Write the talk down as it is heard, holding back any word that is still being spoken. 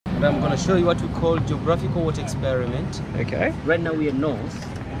And I'm going to show you what we call geographical water experiment. Okay. Right now we are north.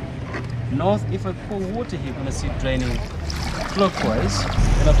 North, if I pour water here, you're going to see it draining clockwise.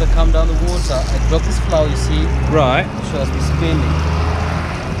 Then after I come down the water, I drop this flower, you see. Right. So as we're spinning.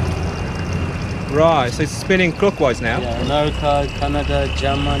 Right, so it's spinning clockwise now. Yeah, America, Canada,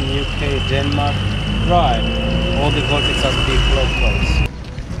 Germany, UK, Denmark. Right. All the vortex has to be clockwise.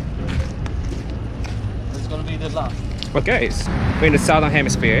 It's going to be the last. Okay, we're in the southern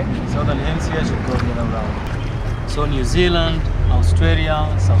hemisphere. Southern hemisphere should go the other round. So New Zealand, Australia,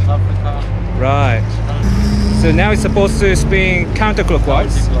 South Africa. Right. So now it's supposed to spin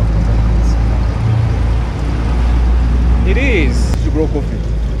counterclockwise. It is. To grow coffee.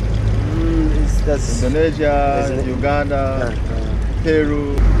 That's Indonesia, Uganda,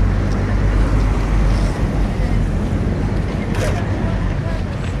 Peru.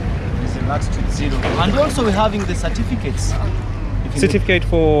 Latitude 0. And also we're having the certificates. Certificate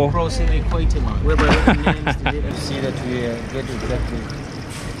for Crossing the equator line. Whereby names to see that we get exactly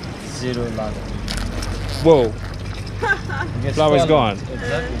 0 latitude. whoa, Gets flower is swallowed. gone.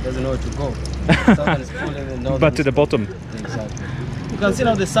 Exactly, it doesn't know where to go. Southern is full and the northern But to is the bottom. exactly. You can see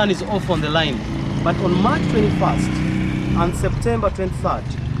now the sun is off on the line. But on March 21st and September 23rd,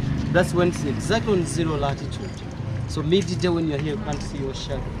 that's when it's exactly on 0 latitude. So midday when you're here, you can't see your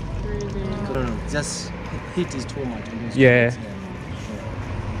shadow. No, just heat is too much. Yeah.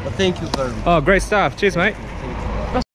 But thank you very much. Oh, great stuff. Cheers, mate. Thank you.